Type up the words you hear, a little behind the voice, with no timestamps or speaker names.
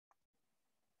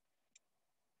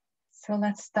So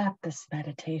let's start this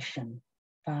meditation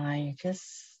by just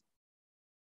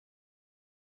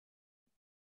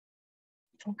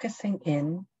focusing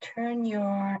in. Turn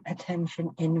your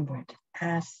attention inward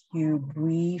as you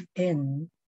breathe in.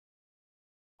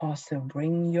 Also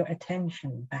bring your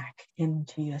attention back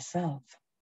into yourself.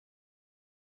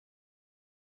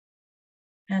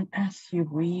 And as you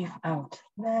breathe out,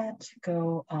 let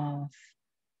go of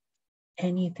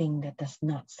anything that does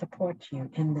not support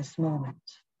you in this moment.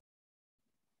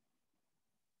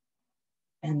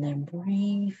 And then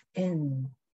breathe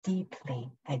in deeply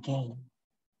again.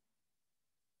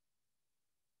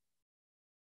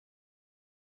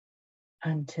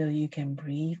 Until you can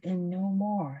breathe in no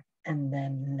more, and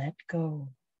then let go.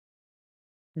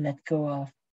 Let go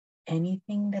of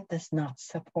anything that does not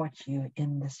support you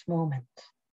in this moment.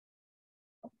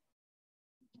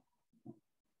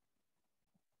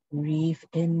 Breathe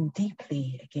in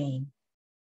deeply again.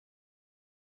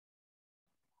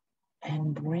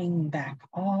 And bring back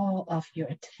all of your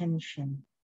attention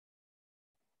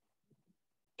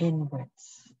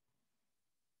inwards.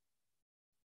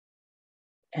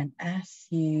 And as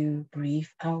you breathe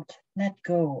out, let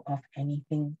go of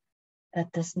anything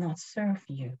that does not serve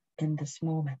you in this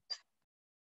moment.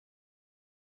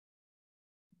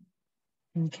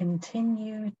 And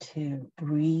continue to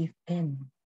breathe in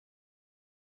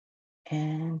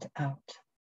and out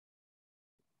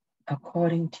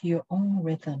according to your own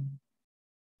rhythm,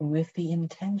 with the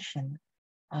intention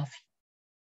of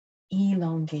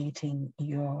elongating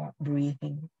your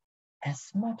breathing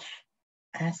as much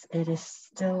as it is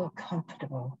still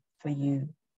comfortable for you.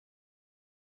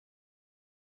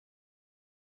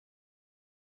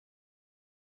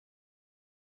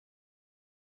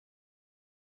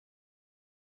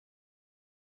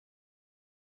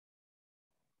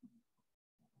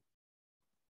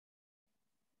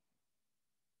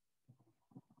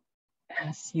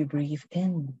 As you breathe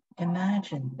in,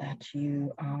 imagine that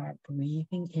you are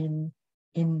breathing in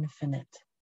infinite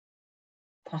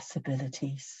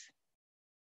possibilities.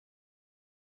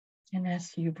 And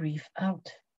as you breathe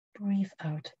out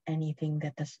anything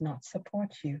that does not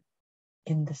support you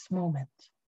in this moment.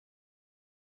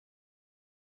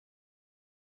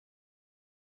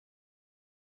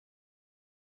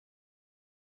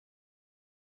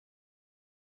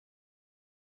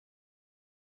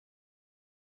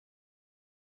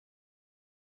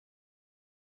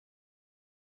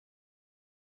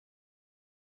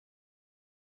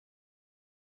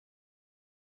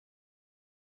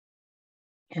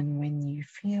 And when you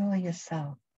feel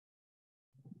yourself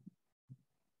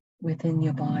within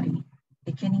your body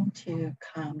beginning to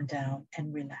calm down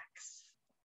and relax,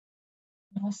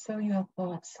 also your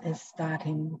thoughts is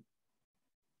starting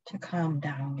to calm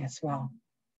down as well,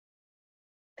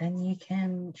 then you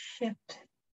can shift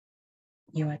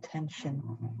your attention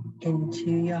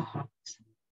into your heart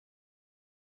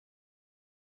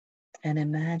and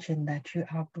imagine that you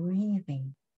are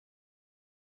breathing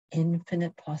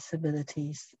infinite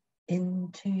possibilities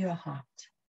into your heart.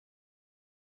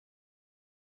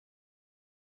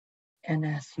 And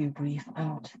as you breathe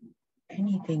out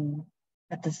anything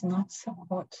that does not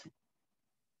support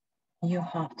your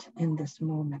heart in this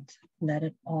moment, let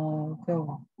it all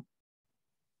go.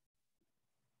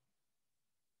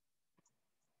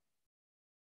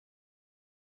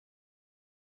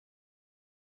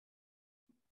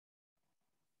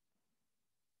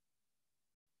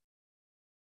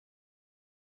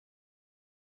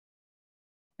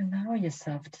 Allow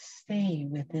yourself to stay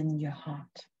within your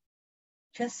heart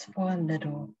just for a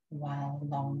little while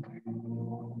longer.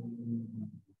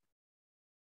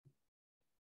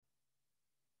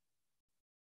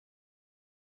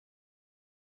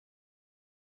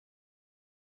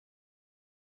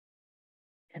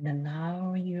 And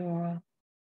allow your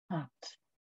heart,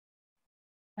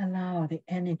 allow the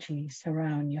energies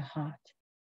around your heart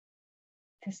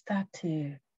to start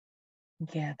to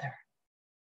gather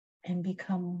and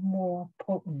become more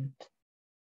potent.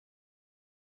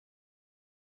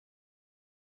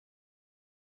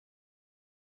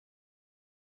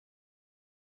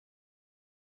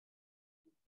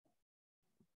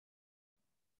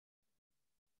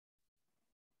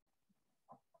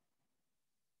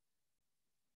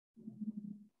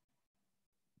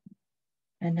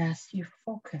 And as you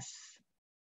focus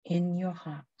in your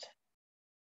heart,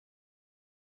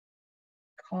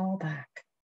 call back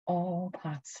all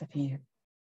parts of you.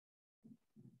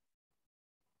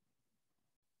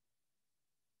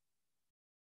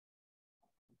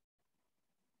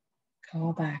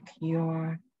 Call back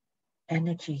your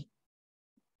energy.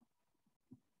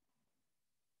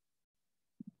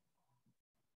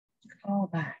 Call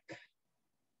back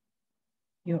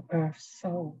your earth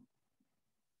soul.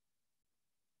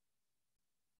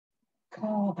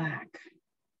 Call back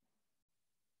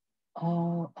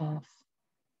all of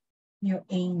your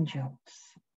angels.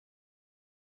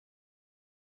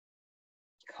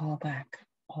 Call back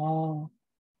all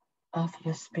of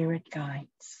your spirit guides.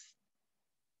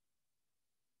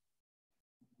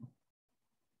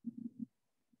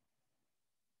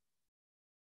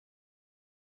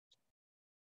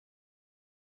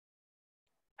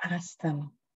 Ask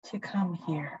them to come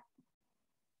here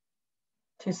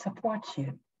to support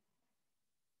you.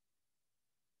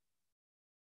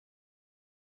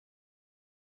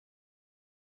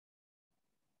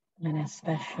 And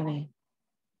especially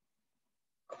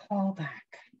call back,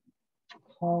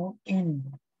 call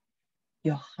in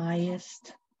your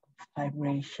highest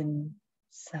vibration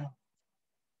self,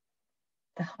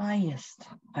 the highest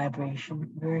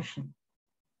vibration version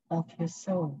of your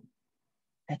soul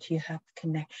that you have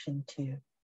connection to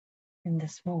in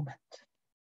this moment.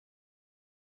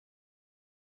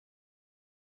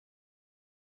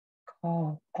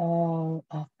 Call all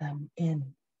of them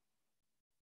in.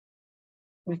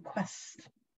 Request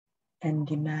and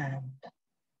demand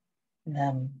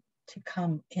them to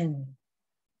come in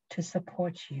to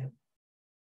support you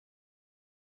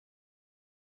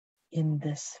in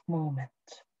this moment.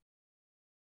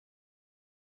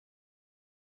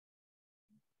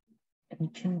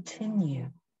 And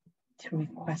continue to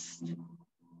request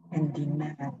and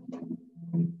demand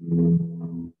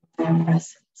their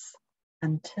presence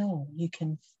until you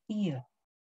can feel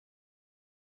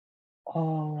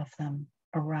all of them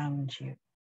around you.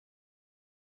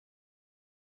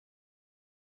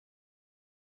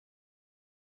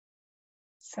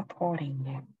 Supporting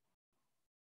you.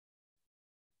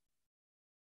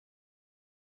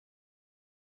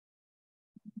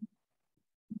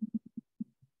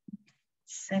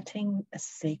 Setting a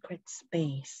sacred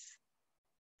space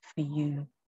for you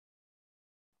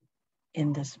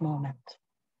in this moment.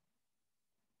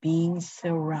 Being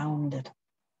surrounded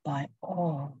by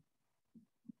all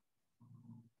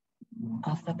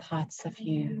of the parts of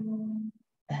you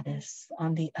that is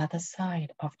on the other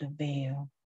side of the veil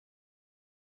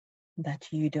that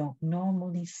you don't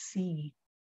normally see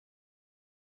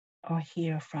or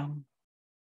hear from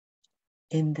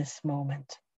in this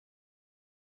moment.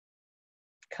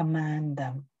 Command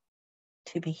them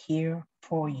to be here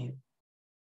for you.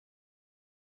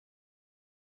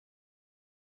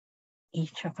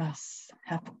 Each of us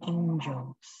have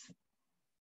angels.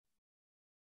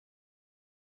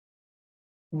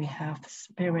 We have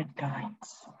spirit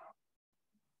guides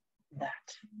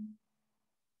that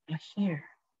are here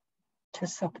to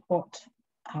support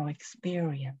our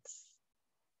experience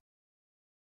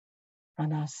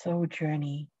on our soul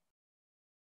journey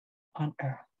on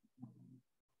earth.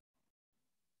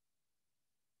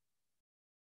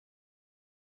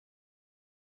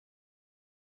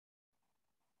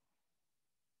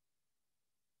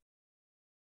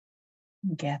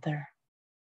 Gather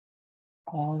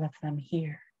all of them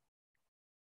here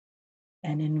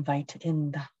and invite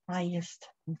in the highest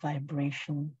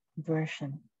vibration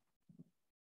version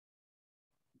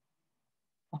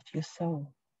of your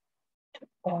soul to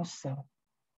also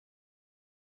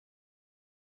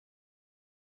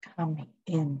come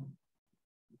in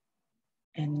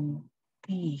and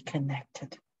be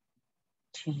connected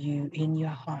to you in your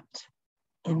heart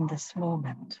in this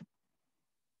moment.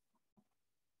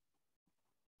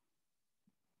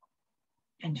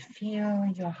 And feel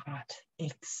your heart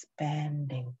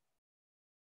expanding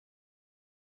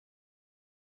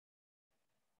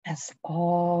as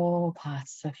all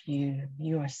parts of you,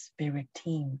 your spirit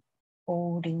team,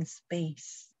 holding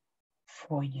space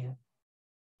for you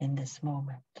in this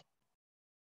moment.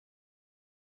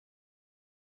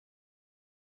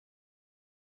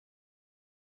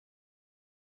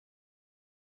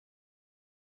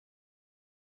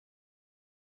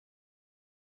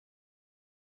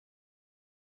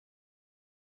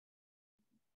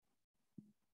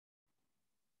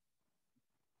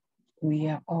 We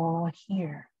are all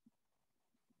here.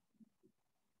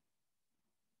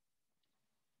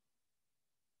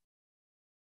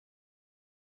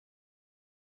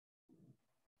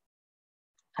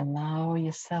 Allow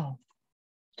yourself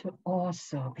to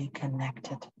also be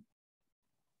connected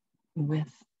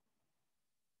with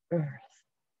Earth,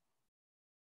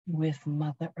 with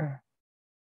Mother Earth.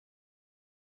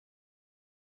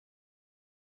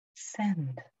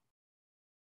 Send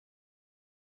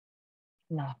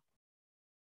love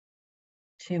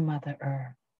to Mother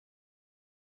Earth.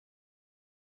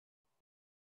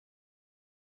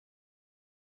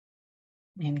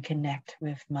 And connect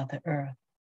with Mother Earth.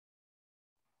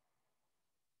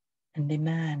 and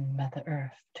demand Mother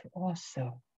Earth to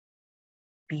also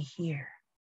be here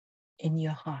in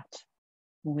your heart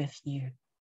with you.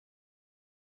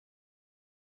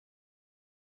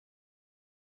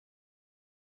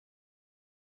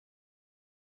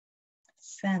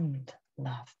 Send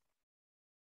love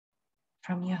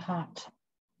from your heart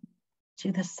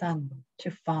to the sun,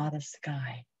 to Father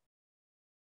Sky.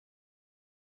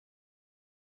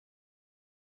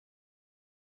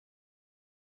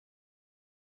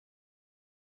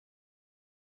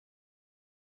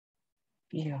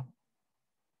 Feel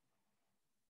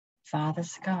Father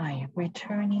Sky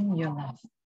returning your love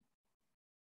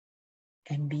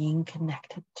and being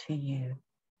connected to you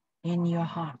in your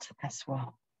heart as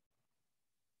well.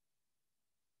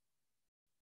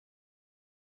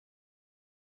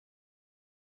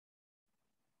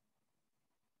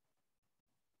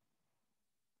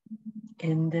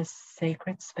 In this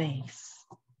sacred space,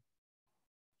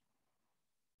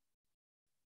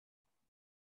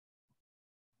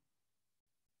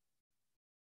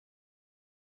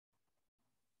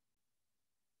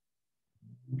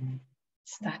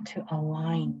 start to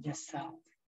align yourself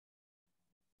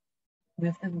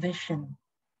with the vision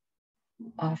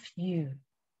of you,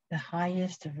 the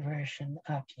highest version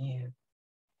of you.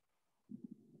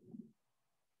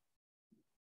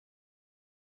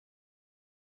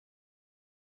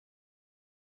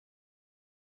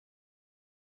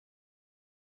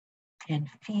 And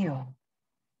feel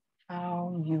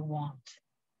how you want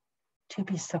to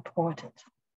be supported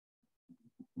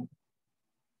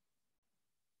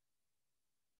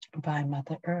by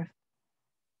Mother Earth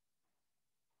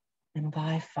and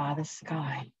by Father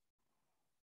Sky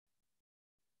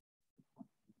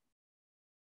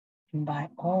and by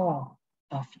all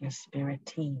of your spirit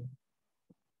team.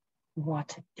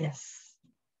 What is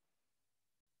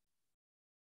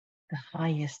the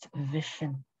highest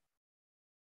vision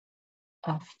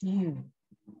of you,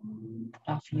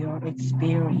 of your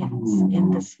experience in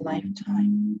this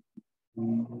lifetime,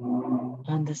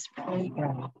 on this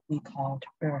playground we called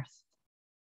Earth?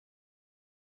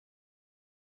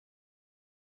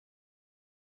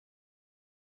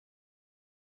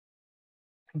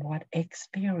 What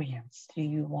experience do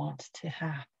you want to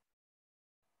have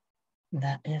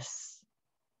that is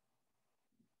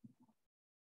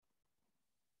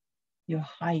your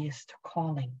highest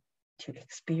calling to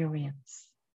experience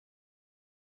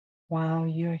while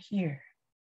you're here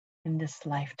in this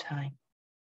lifetime,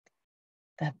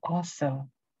 that also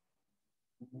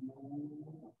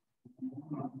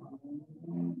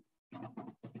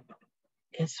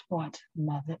is what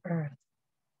Mother Earth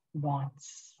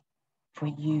wants for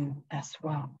you as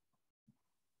well?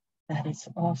 That is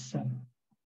also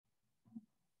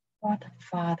what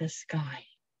Father Sky,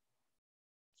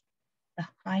 the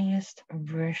highest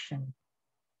version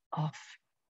of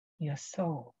your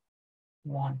soul,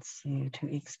 wants you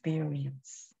to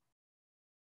experience.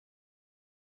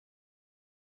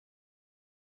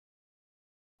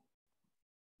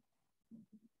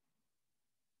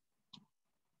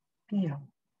 Feel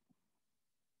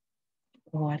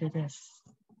what it is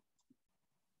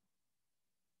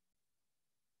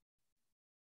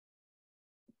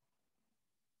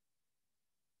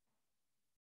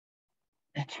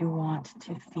that you want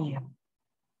to feel.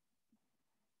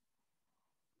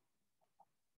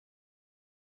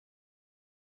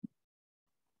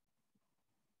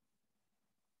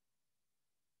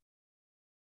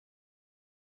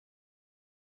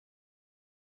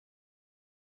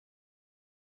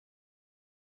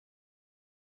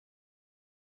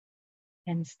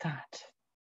 And start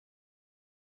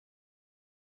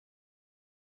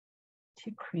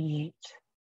to create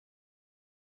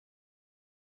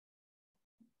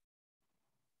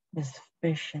this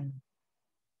vision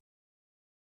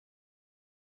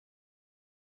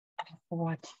of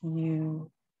what you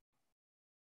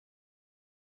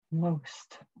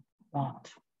most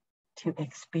want to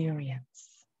experience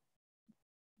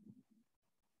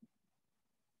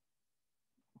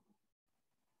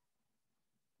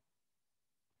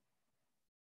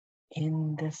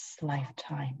in this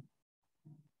lifetime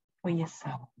for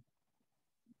yourself.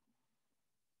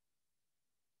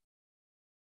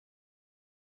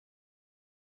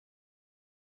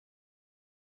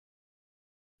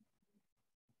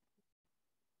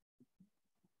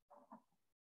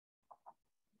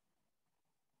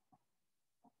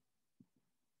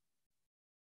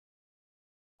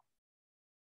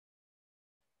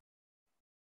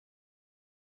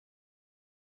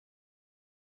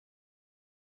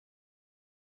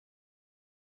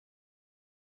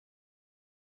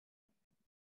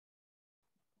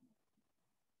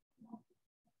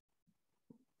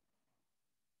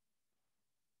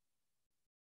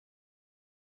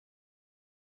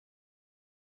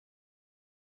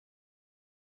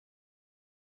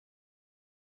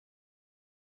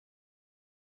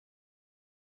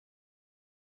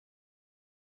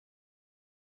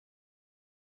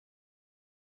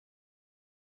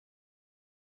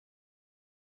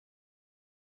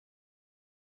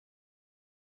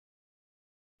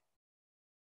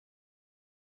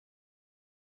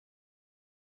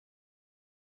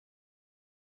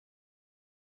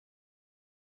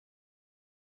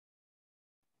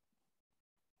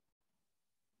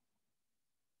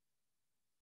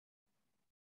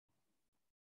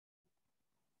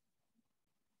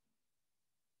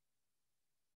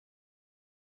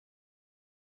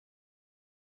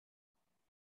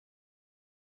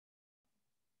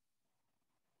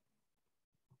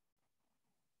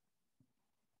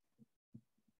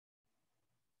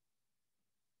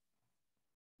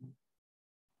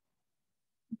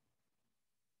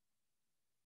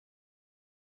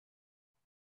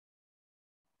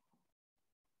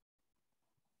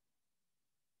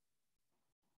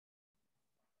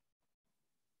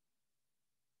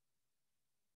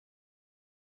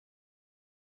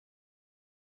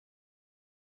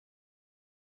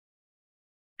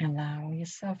 Allow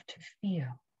yourself to feel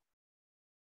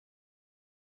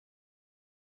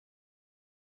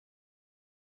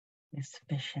this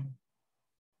vision.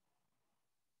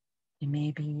 It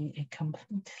may be a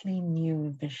completely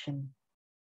new vision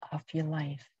of your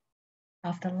life,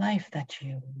 of the life that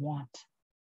you want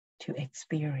to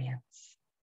experience.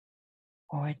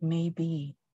 Or it may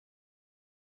be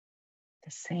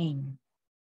the same.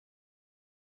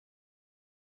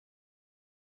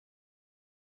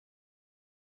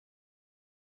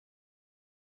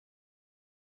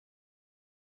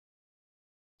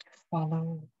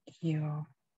 Follow your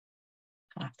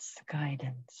heart's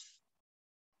guidance.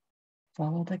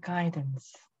 Follow the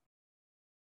guidance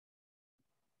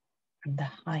from the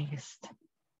highest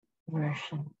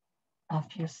version of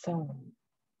your soul.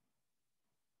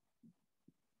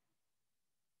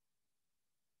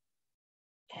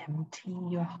 Empty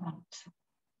your heart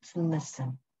to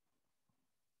listen.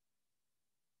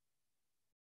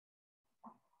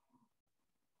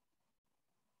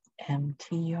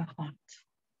 Empty your heart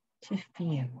to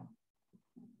feel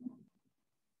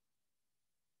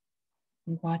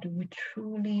what would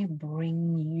truly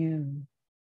bring you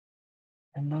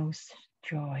the most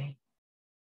joy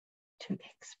to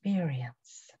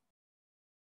experience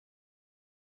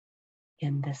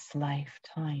in this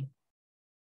lifetime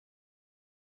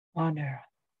on earth.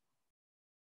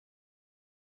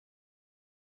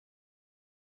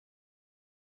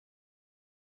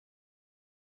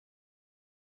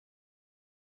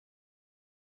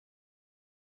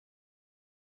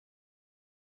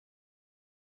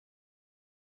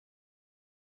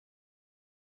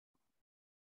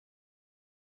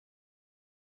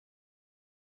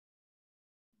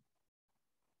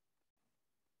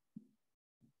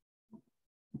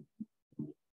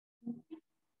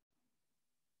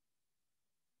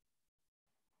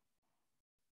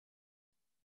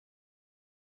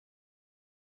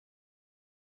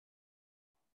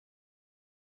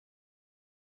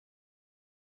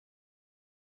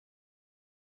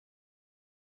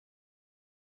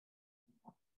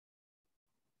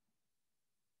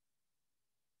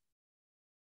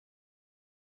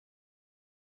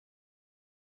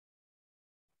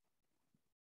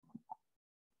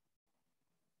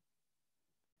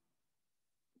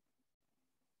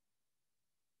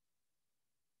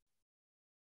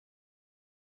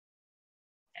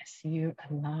 As you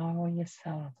allow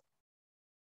yourself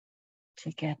to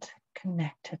get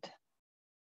connected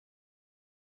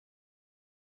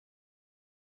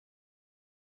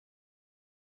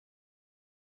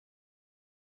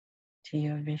to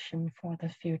your vision for the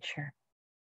future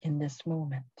in this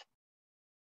moment.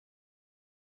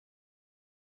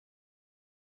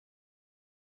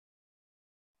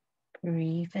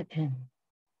 Breathe it in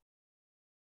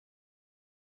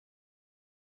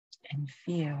and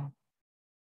feel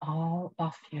all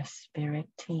of your spirit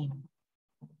team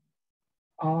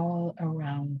all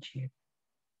around you,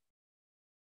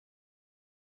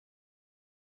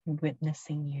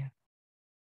 witnessing you,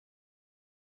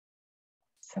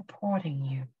 supporting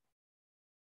you.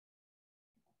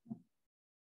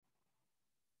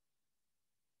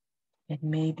 It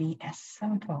may be as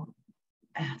simple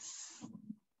as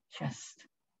just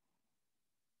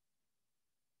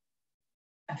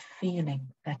a feeling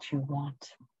that you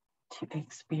want to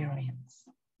experience.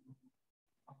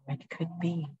 Or it could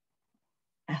be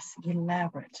as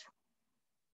elaborate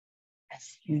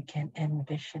as you can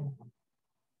envision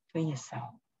for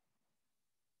yourself.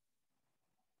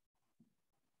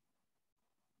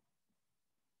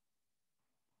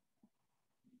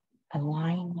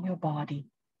 Align your body,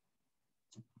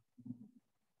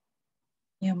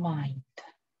 your mind,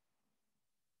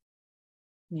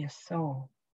 your soul.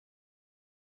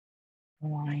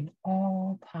 Align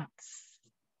all parts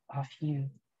of you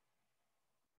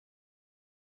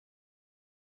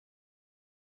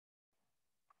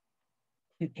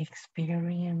to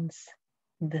experience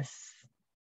this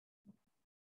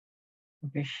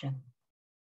vision.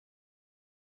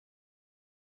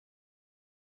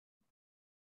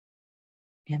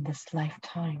 In this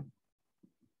lifetime.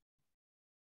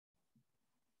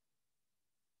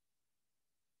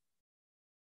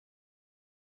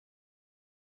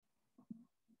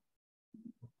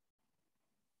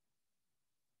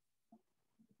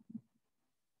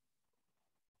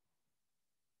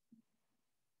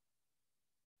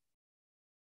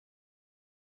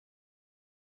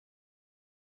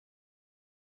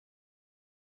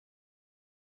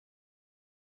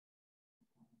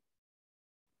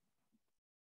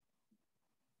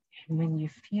 And when you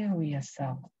feel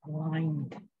yourself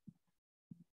aligned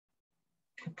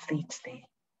completely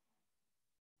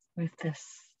with this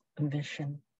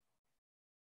vision,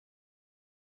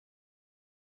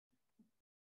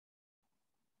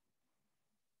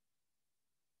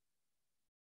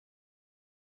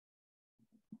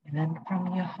 And then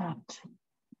from your heart,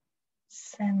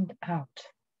 send out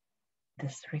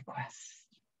this request.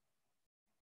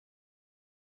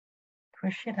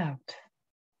 Push it out.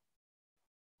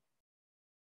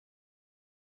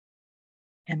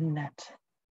 And let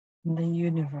the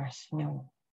universe know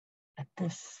that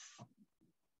this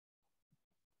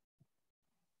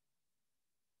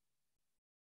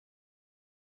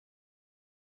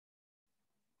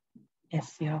is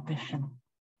your vision.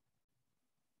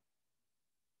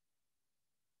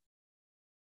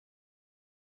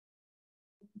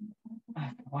 Of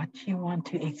what you want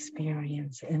to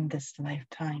experience in this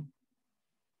lifetime.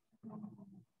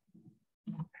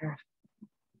 Perfect.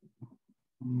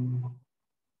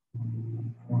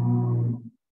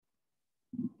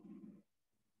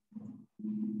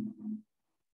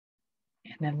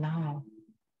 And allow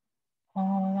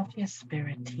all of your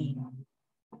spirit team,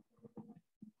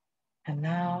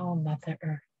 allow Mother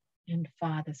Earth and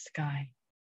Father Sky,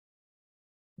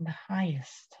 the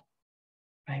highest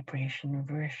vibration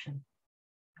version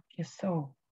of your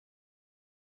soul,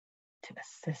 to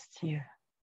assist you.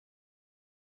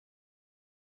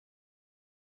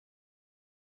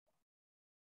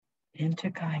 And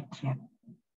to guide you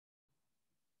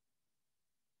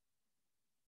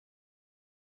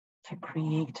to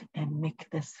create and make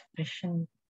this vision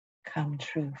come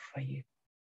true for you.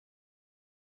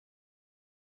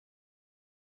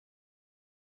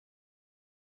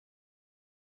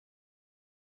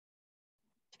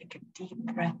 Take a deep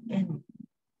breath in.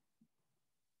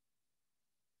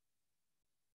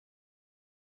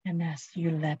 And as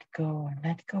you let go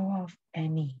of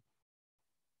anything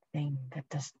that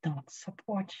does not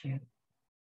support you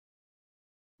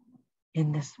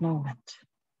in this moment.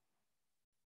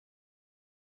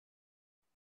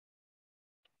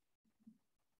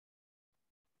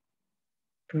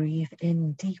 Breathe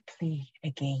in deeply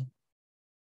again,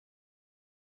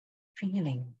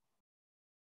 feeling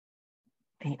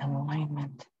the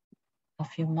alignment of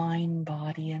your mind,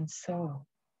 body, and soul.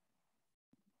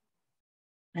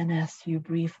 And as you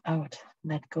breathe out,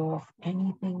 let go of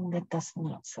anything that does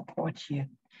not support you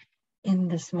in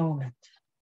this moment.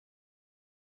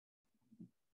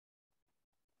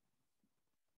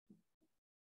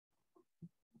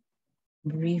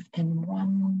 Breathe in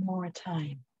one more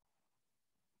time.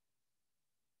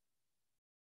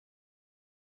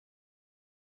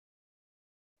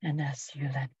 And as you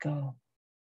let go,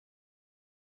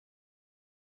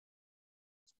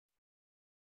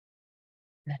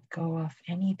 let go of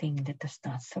anything that does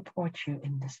not support you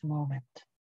in this moment.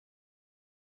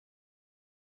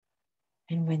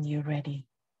 And when you're ready,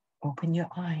 open your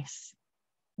eyes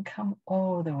and come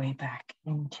all the way back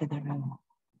into the room.